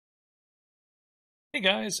Hey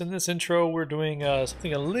guys, in this intro we're doing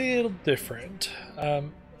something a little different.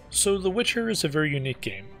 So The Witcher is a very unique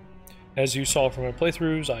game. As you saw from my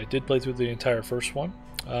playthroughs, I did play through the entire first one.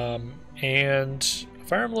 And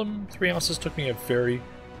Fire Emblem Three Houses took me a very,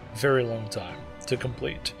 very long time to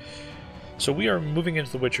complete. So we are moving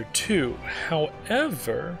into The Witcher 2.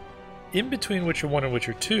 However, in between Witcher 1 and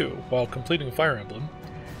Witcher 2, while completing Fire Emblem,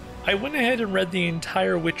 I went ahead and read the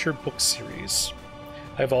entire Witcher book series.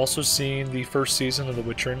 I've also seen the first season of The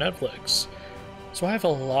Witcher on Netflix, so I have a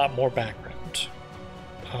lot more background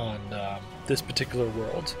on this particular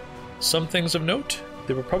world. Some things of note,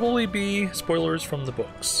 there will probably be spoilers from the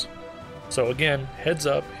books. So again, heads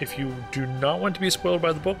up, if you do not want to be spoiled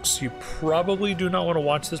by the books, you probably do not want to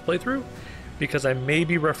watch this playthrough, because I may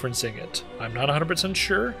be referencing it. I'm not 100%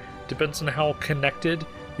 sure, depends on how connected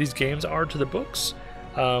these games are to the books.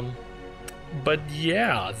 But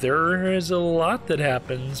yeah, there is a lot that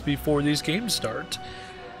happens before these games start.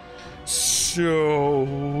 So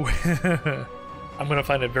I'm going to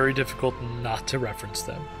find it very difficult not to reference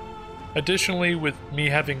them. Additionally, with me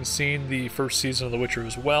having seen the first season of The Witcher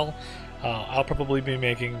as well, I'll probably be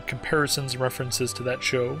making comparisons and references to that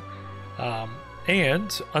show.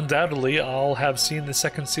 And undoubtedly, I'll have seen the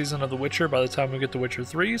second season of The Witcher by the time we get to Witcher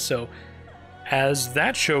 3, so as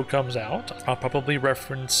that show comes out, I'll probably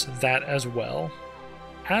reference that as well.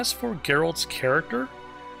 As for Geralt's character,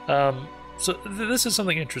 this is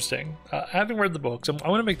something interesting. Having read the books, I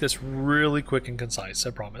want to make this really quick and concise,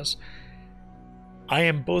 I promise. I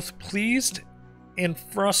am both pleased and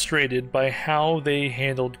frustrated by how they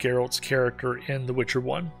handled Geralt's character in The Witcher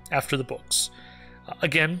 1 after the books.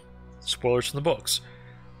 Again, spoilers from the books.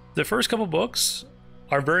 The first couple books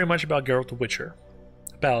are very much about Geralt the Witcher,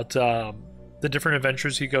 about the different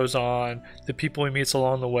adventures he goes on, the people he meets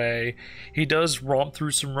along the way. He does romp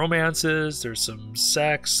through some romances, there's some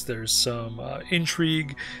sex, there's some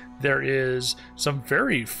intrigue, there is some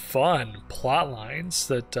very fun plot lines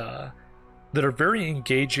that are very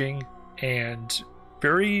engaging and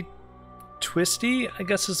very twisty, I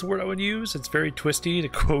guess is the word I would use. It's very twisty, to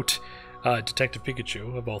quote Detective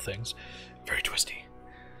Pikachu, of all things. Very twisty.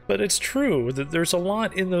 But it's true that there's a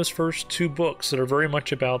lot in those first two books that are very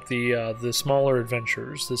much about the smaller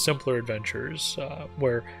adventures, the simpler adventures,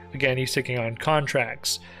 where, again, he's taking on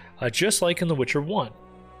contracts, just like in The Witcher 1.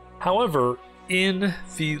 However, in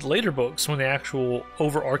the later books, when the actual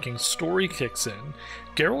overarching story kicks in,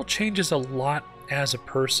 Geralt changes a lot as a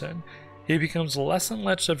person. He becomes less and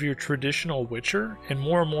less of your traditional Witcher, and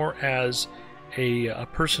more as a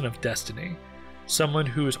person of destiny. Someone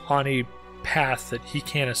who is on a path that he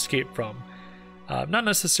can't escape from, not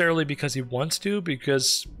necessarily because he wants to,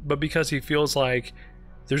 but because he feels like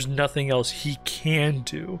there's nothing else he can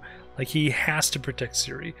do. Like, he has to protect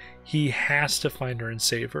Ciri, he has to find her and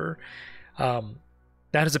save her.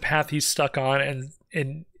 That is a path he's stuck on,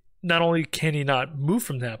 and not only can he not move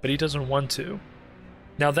from that, but he doesn't want to.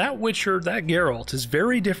 Now, that Geralt is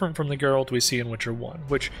very different from the Geralt we see in Witcher 1,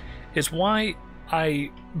 which is why I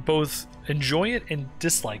both enjoy it and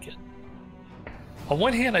dislike it. On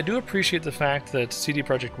one hand, I do appreciate the fact that CD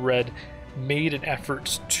Projekt Red made an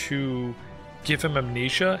effort to give him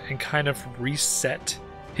amnesia and kind of reset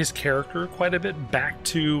his character quite a bit back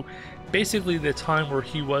to basically the time where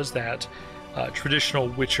he was that traditional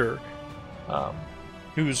Witcher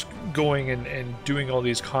who's going and doing all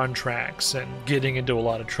these contracts and getting into a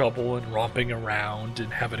lot of trouble and romping around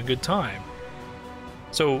and having a good time.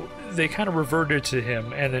 So they kind of reverted to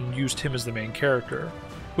him and then used him as the main character,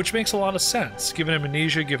 which makes a lot of sense. Given him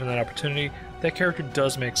amnesia, given that opportunity, that character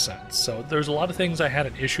does make sense. So there's a lot of things I had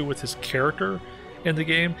an issue with his character in the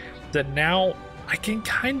game that now I can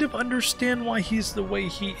kind of understand why he's the way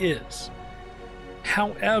he is.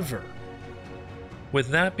 However, with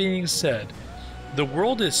that being said, the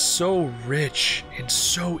world is so rich and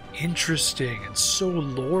so interesting and so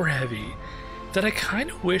lore heavy that I kind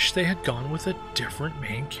of wish they had gone with a different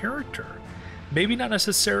main character. Maybe not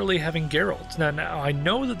necessarily having Geralt. Now, I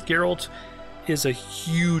know that Geralt is a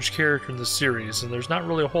huge character in the series, and there's not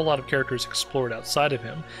really a whole lot of characters explored outside of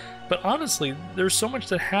him. But honestly, there's so much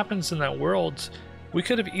that happens in that world. We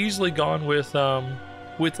could have easily gone with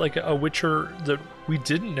like a Witcher that we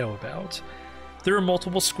didn't know about. There are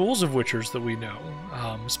multiple schools of Witchers that we know,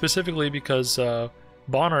 specifically because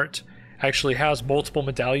Bonnart actually has multiple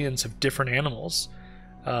medallions of different animals.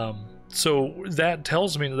 So that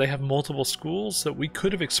tells me that they have multiple schools that we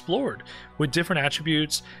could have explored with different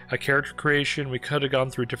attributes, a character creation. We could have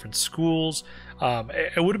gone through different schools.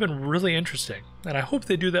 It would have been really interesting. And I hope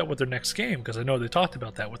they do that with their next game, because I know they talked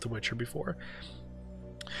about that with The Witcher before.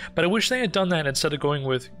 But I wish they had done that instead of going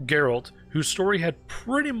with Geralt, whose story had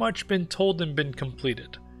pretty much been told and been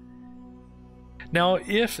completed. Now,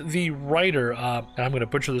 if the writer, and I'm going to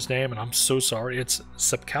butcher this name, and I'm so sorry, it's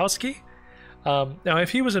Sapkowski. Now,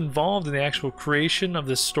 if he was involved in the actual creation of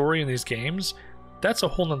this story in these games, that's a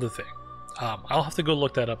whole nother thing. I'll have to go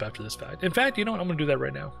look that up after this fact. In fact, you know what? I'm going to do that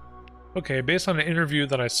right now. Okay, based on an interview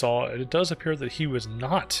that I saw, it does appear that he was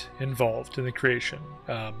not involved in the creation.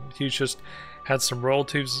 He just had some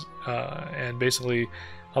royalties and basically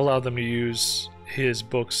allowed them to use his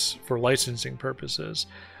books for licensing purposes.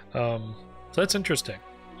 So that's interesting.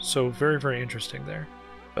 So very, very interesting there.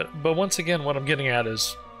 But once again, what I'm getting at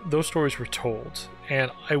is those stories were told,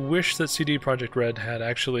 and I wish that CD Projekt Red had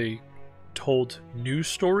actually told new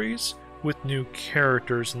stories with new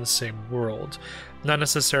characters in the same world, not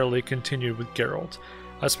necessarily continued with Geralt,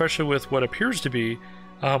 especially with what appears to be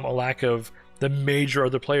a lack of the major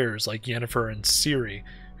other players like Yennefer and Ciri,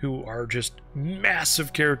 who are just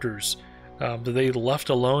massive characters that they left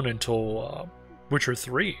alone until Witcher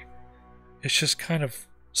 3. It's just kind of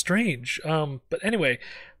strange. But anyway,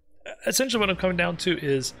 essentially what I'm coming down to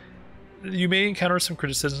is you may encounter some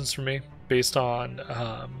criticisms from me based on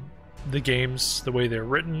the games, the way they're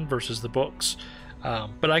written versus the books,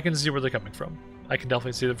 but I can see where they're coming from. I can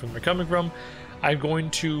definitely see where they're coming from. I'm going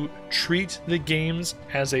to treat the games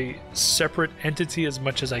as a separate entity as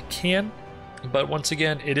much as I can, but once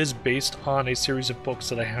again, it is based on a series of books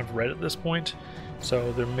that I have read at this point,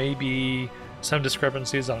 so there may be some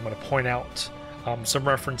discrepancies that I'm going to point out, some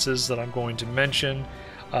references that I'm going to mention,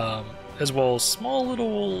 as well as small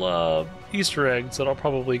little Easter eggs that I'll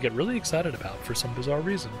probably get really excited about for some bizarre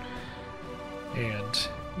reason. And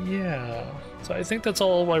yeah, so I think that's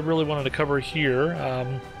all I really wanted to cover here.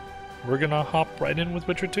 We're gonna hop right in with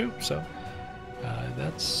Witcher 2, so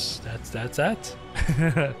that's that.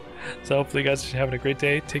 So hopefully you guys are having a great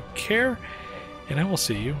day. Take care, and I will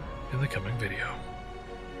see you in the coming video.